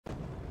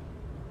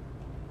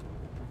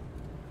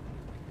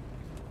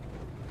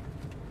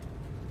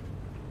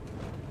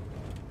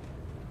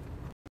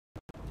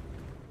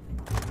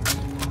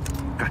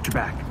Got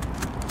your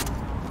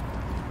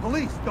back.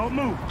 Police, don't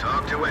move.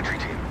 Talk to entry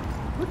team.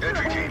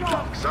 Entry team,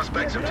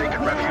 suspects have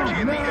taken refuge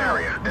in the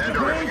area and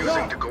are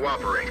refusing to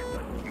cooperate.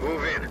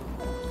 Move in.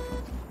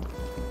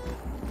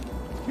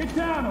 Get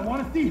down, I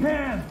want to see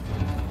hands.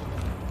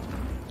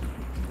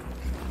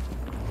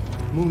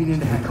 Moving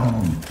into head.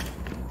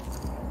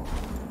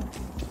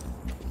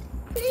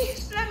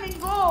 Please let me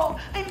go.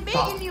 I'm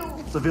begging you.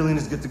 Civilian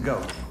is good to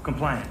go.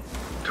 Compliant.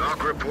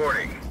 Talk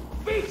reporting.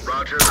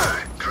 Roger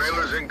that.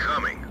 Trailers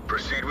incoming.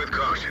 Proceed with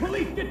caution.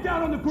 Police, get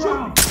down on the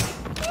ground.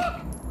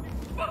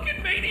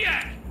 Fucking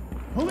maniac!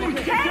 Police,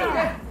 get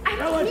down.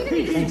 LSPD,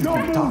 Agent don't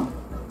to move.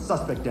 top.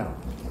 Suspect down.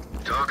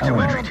 Talk to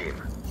entry team.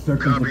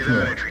 Copy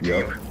that, entry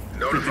team.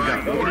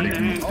 Notifying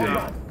warning.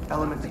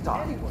 Element to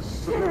top.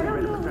 Civilian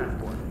ready for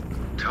transport.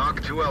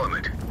 Talk to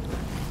element.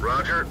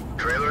 Roger.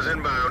 Trailers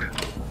inbound.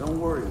 Don't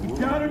worry.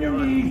 Down on your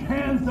knees,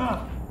 hands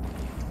up.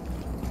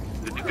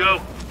 Good to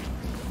go.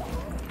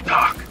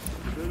 Talk.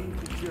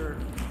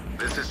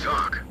 This is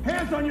Talk.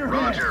 Hands on your head.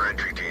 Roger,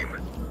 entry team.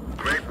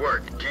 Great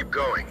work. Keep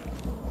going.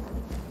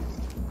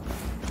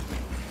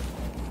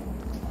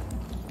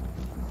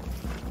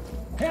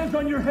 Hands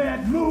on your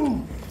head,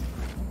 move.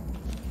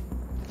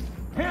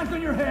 Hands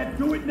on your head,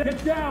 do it now.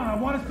 Get down, I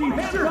want to see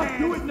hands up,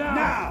 do it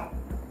now.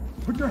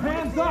 Put your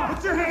hands up.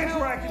 Put your hands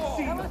where I can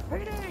see them.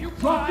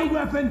 Drop the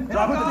weapon.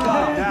 Drop the your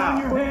top.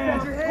 hands on your head.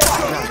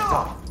 Down,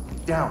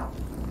 top. Down.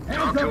 Hands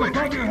Talk up to entry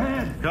above your team.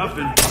 head.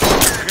 Cuffin.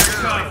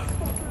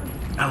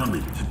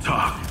 Element to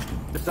talk.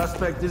 The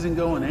suspect isn't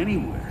going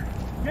anywhere.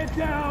 Get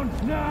down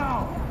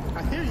now.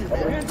 I hear you,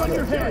 man. Hands on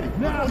your head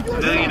now.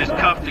 Civilian is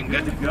cuffed and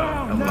good to go.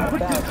 Now put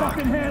your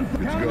fucking hands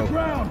down on the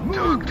ground. Move.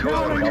 Talk to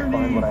Down on your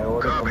element.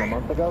 knees. Copy.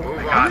 Move got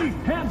on. it.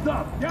 Police, hands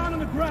up. Down on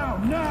the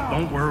ground now.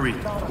 Don't worry.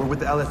 We're with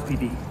the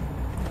LSPD.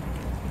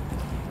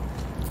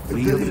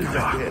 Lead to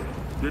talk.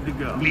 Good to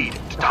go. Lead to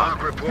talk.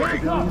 Talk reporting.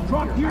 Hands up.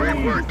 Drop to your Great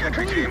knees. work,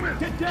 entry Police, team. get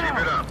Keep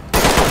down. it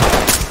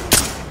up.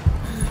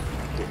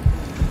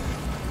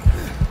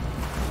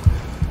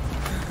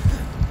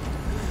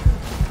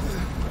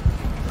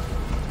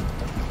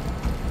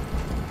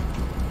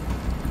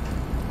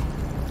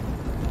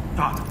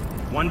 Talk.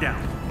 One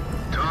down.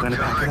 Talk Gonna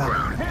to back high it up.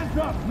 ground. Hands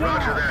up now.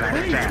 Roger that,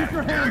 Police, entry get team.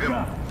 your Tag hands him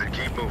up. and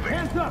keep moving.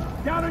 Hands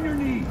up. Down on your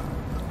knees.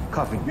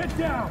 Cuffing. Get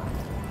down.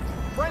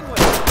 Drop your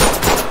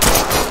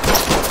weapon.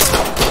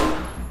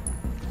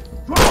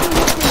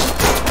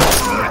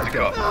 Let's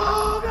go.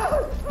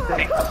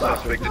 Take the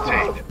suspect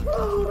detained.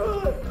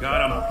 Got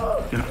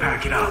him. Gonna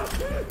pack it up.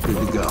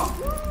 Good to go.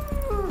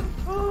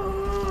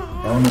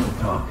 Element to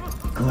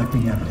talk.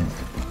 Collecting evidence.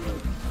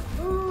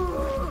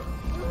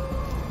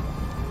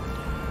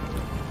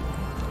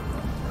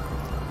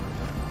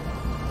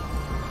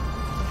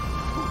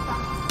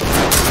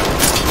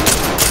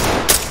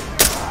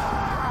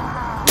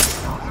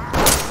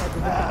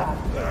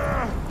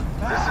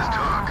 This is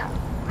Talk.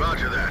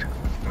 Roger that.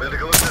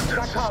 Medical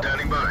assistance is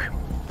standing by.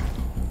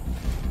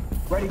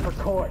 Ready for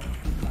court.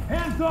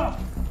 Hands up.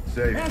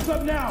 Safe. Hands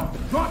up now.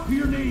 Drop to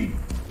your knees.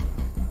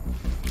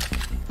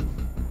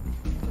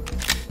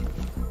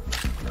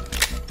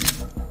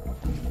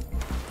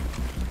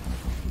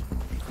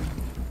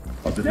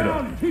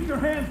 Down. Keep your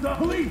hands up.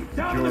 Police,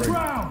 down on the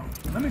ground.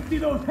 Let me see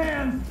those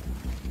hands.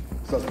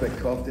 Suspect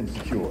cuffed and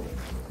secure.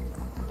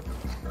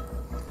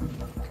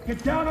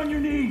 Get down on your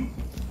knees.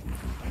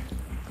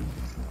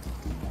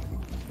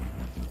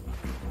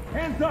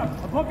 Hands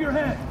up, above your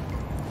head.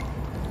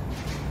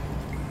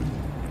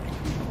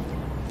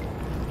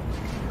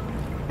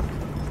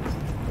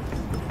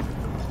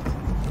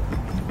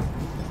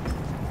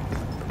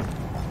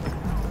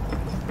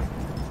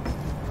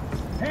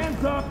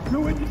 Hands up,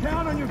 do it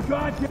down on your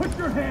goddamn. Put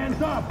your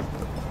hands up.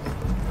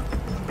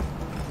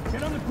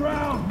 Get on the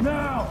ground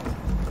now.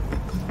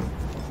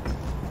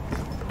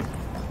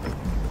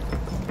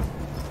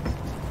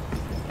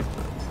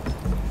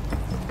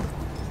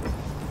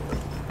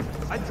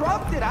 I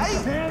dropped it,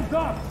 Hands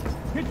up.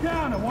 Get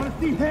down, I want to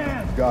see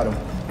hands. Got him.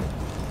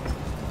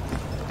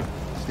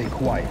 Stay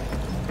quiet.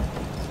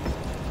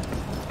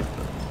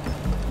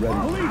 Ready.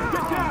 Police,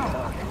 get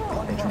down.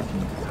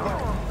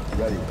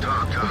 Ready.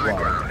 Talk to high Comply.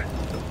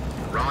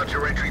 ground.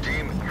 Roger, entry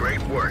team.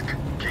 Great work.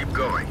 Keep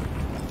going.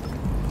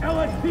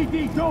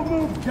 LSPD, don't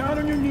move. Down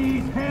on your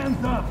knees,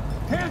 hands up.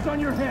 Hands on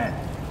your head.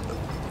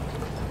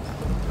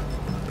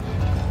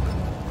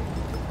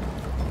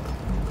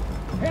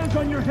 Hands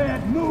on your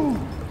head, move.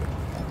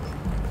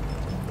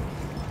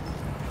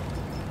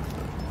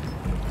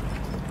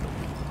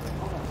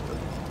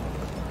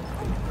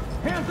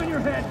 Hands on your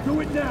head, do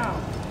it now.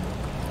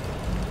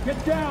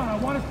 Get down, I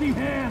want to see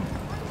hands.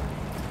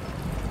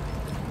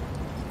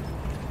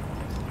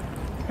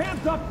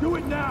 Hands up, do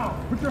it now.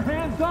 Put your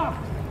hands up.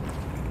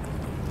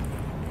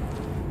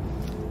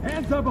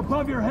 Hands up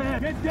above your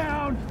head. Get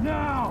down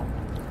now.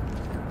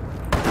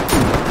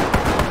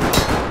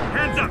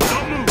 Hands up.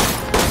 Don't move.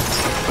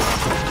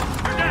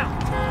 You're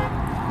down.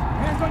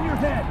 Hands on your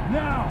head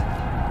now.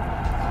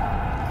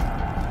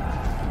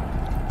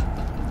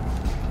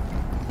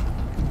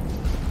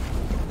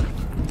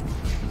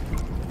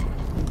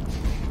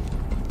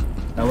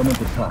 Element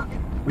to talk.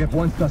 We have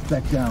one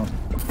suspect down.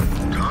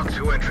 Talk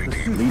to entry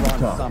team. Lead to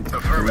talk.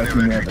 Affirmative,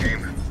 Collecting entry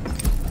evidence. team.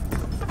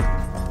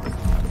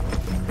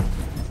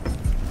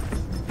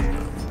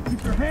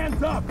 Keep your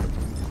hands up!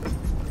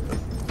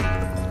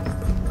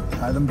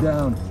 Tie them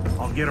down.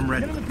 I'll get him Get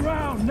ready. on the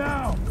ground,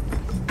 now!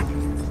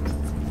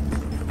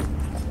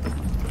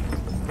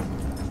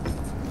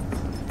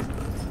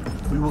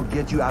 We will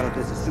get you out of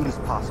this as soon as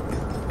possible.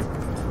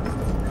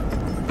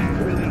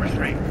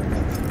 Restraint.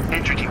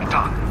 Entry team to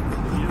talk.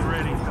 You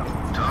ready?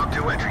 Talk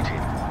to entry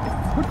team.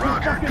 Put your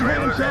Roger, fucking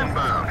trailers hands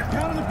up! inbound.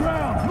 Down on the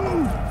ground!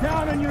 Move!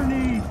 Down on your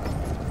knees!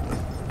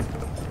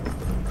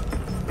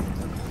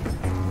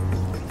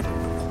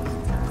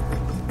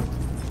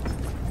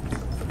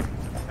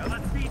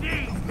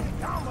 LSPD!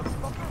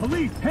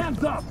 Police,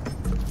 hands up!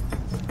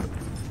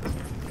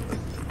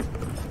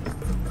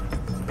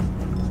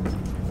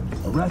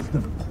 Arrest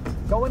them.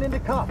 Going into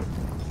cuffs.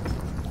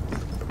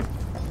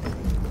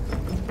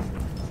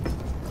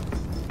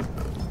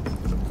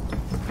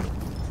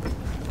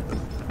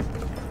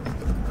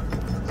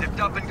 Zipped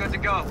up and good to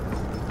go.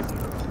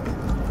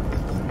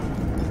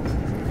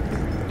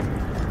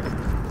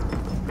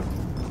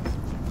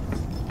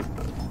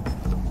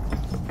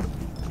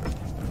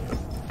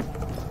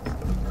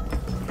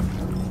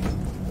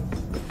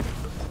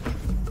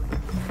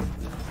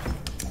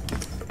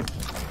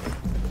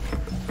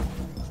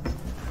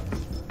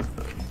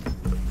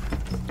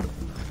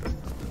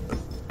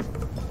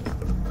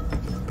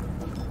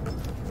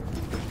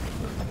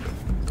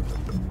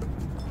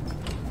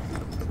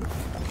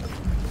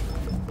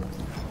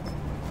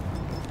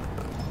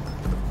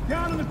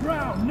 Down on the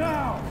ground,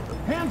 now!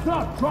 Hands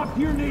up, drop to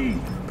your knees!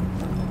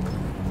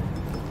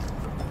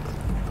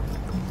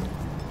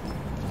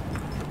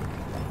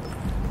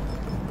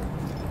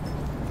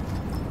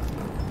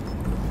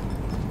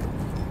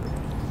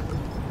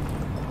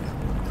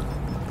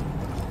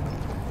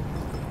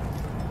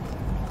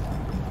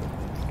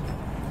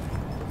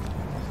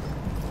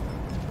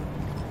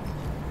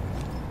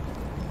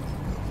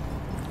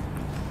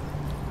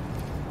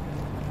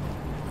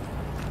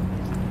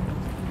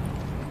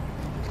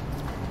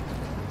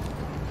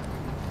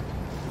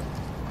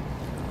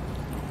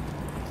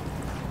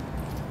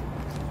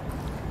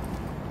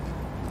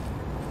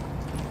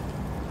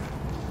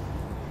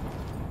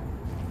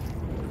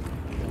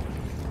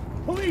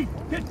 Police,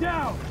 get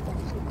down!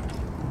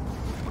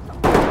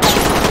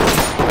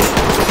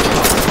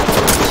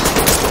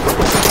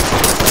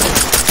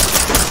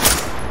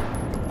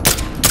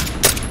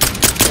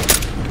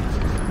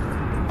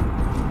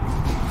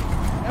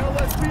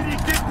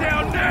 LSPD, get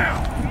down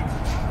now!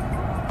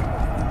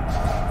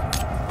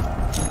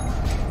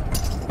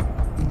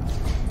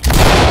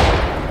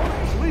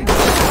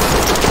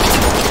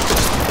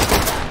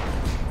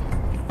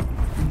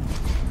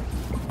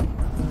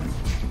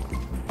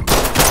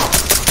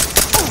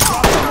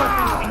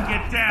 And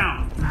get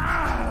down!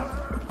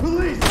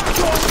 Police!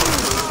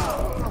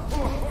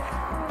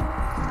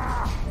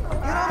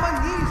 Get on my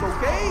knees,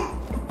 okay?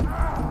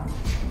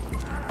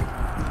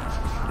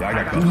 Yeah, I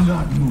got Do cuffs.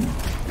 not move.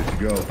 Good to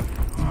go.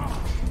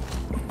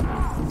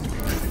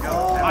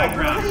 High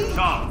ground,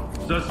 talk.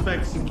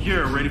 Suspect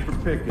secure, ready for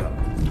pickup.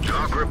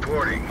 Talk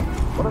reporting.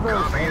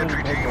 Copy,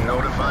 entry team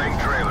notifying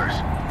trailers.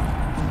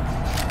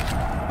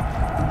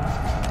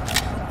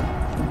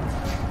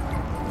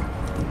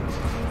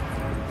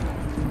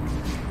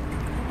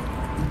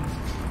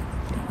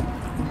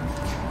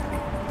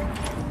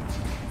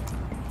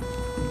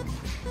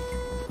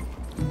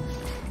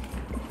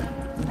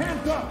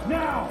 Hands up,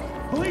 now!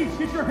 Police,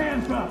 get your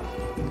hands up!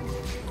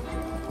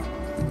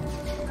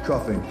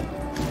 Cuffing.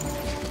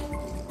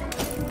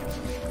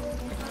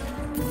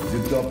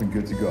 Zipped up and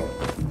good to go.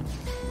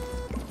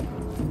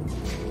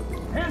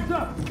 Hands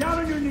up, down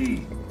on your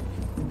knees!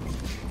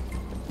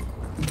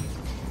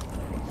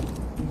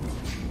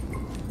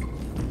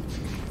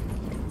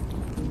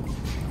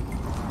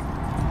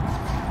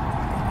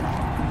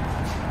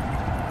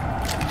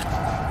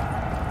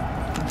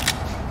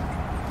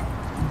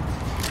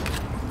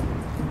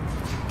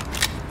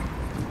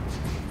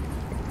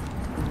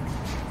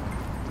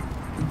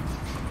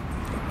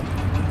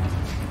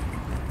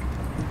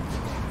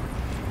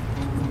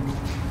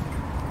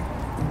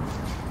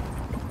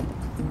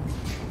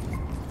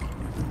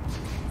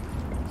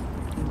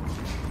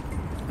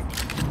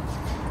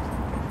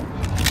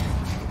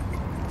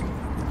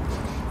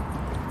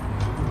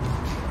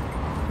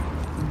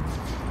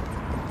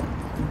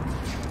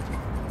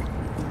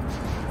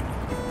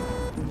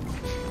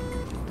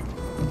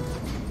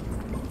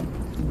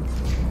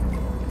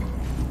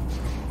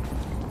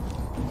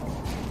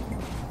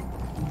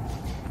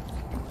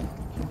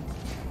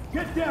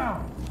 Get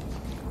down!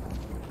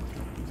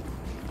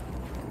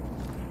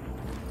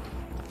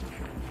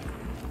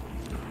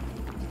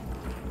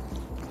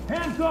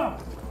 Hands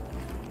up!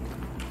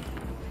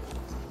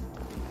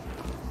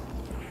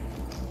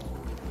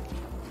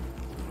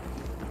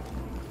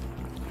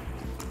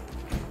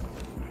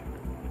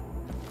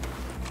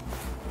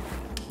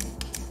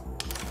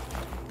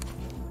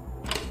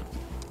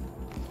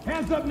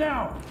 Hands up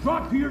now!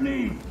 Drop to your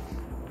knees!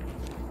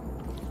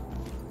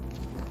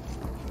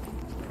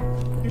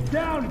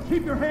 Get down and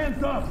keep your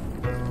hands up!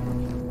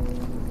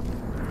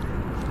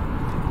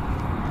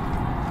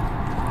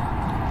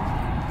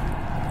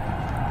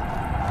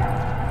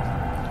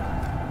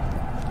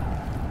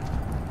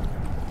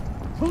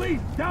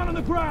 Police, down on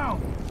the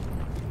ground!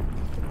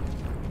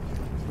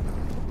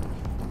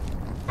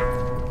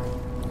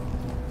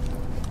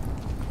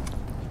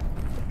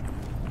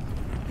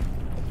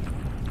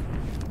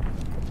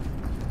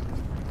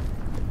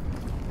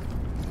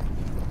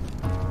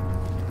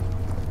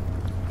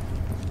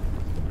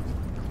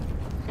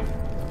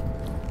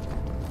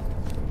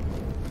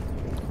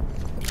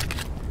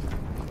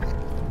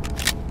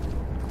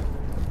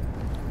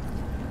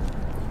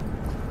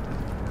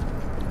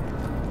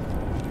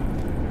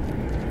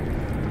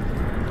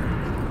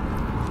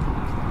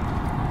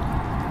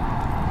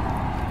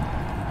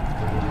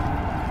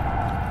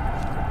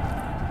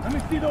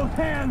 See those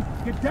hands?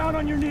 Get down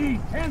on your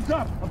knees. Hands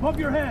up, above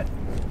your head.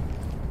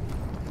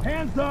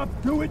 Hands up,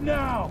 do it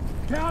now.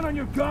 Down on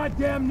your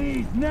goddamn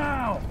knees,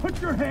 now.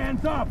 Put your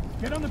hands up.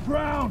 Get on the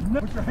ground.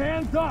 Put your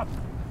hands up.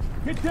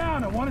 Get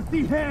down, I want to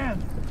see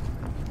hands.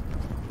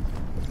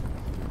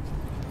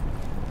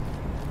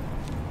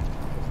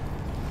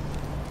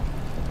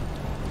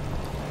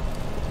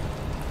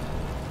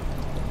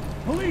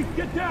 Police,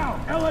 get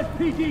down.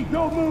 LSPD,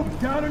 don't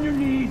move. Down on your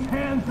knees,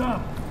 hands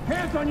up.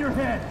 Hands on your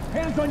head!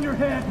 Hands on your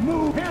head!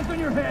 Move! Hands on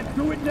your head!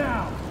 Do it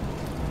now!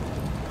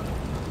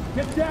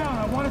 Get down!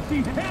 I want to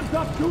see hands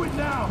up! Do it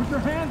now! Put your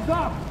hands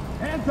up!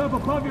 Hands up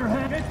above your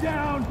head! Get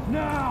down!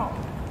 Now!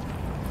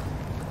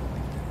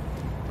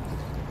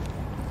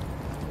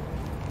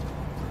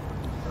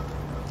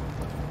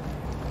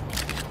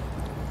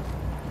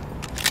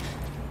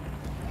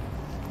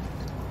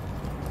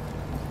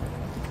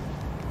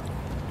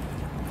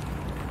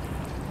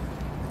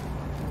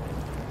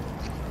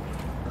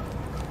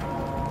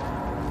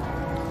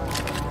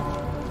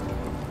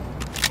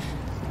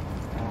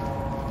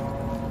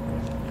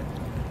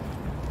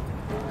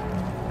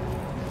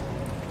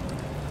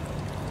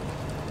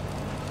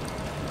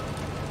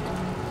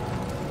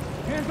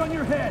 Hands on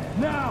your head,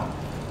 now!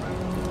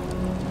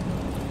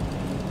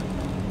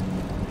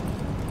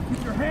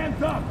 Keep your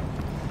hands up!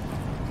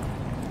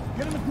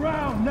 Get on the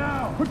ground,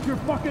 now! Put your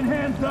fucking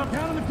hands up!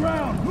 Down on the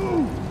ground!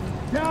 Move!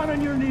 Down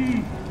on your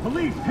knees!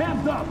 Police,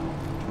 hands up!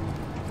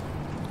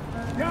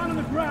 Down on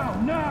the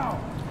ground, now!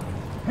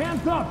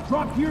 Hands up!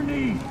 Drop to your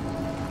knees!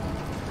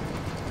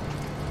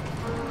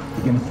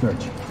 Begin a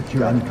search.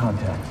 Secure any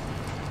contacts.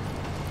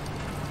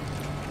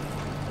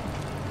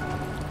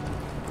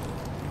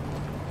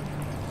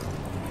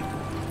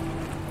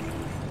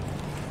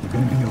 You're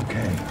gonna be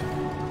okay.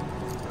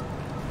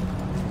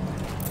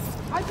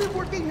 I've been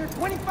working here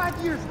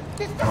 25 years.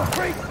 This is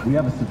crazy. We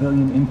have a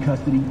civilian in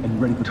custody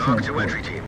and ready for Talk to transport. entry team.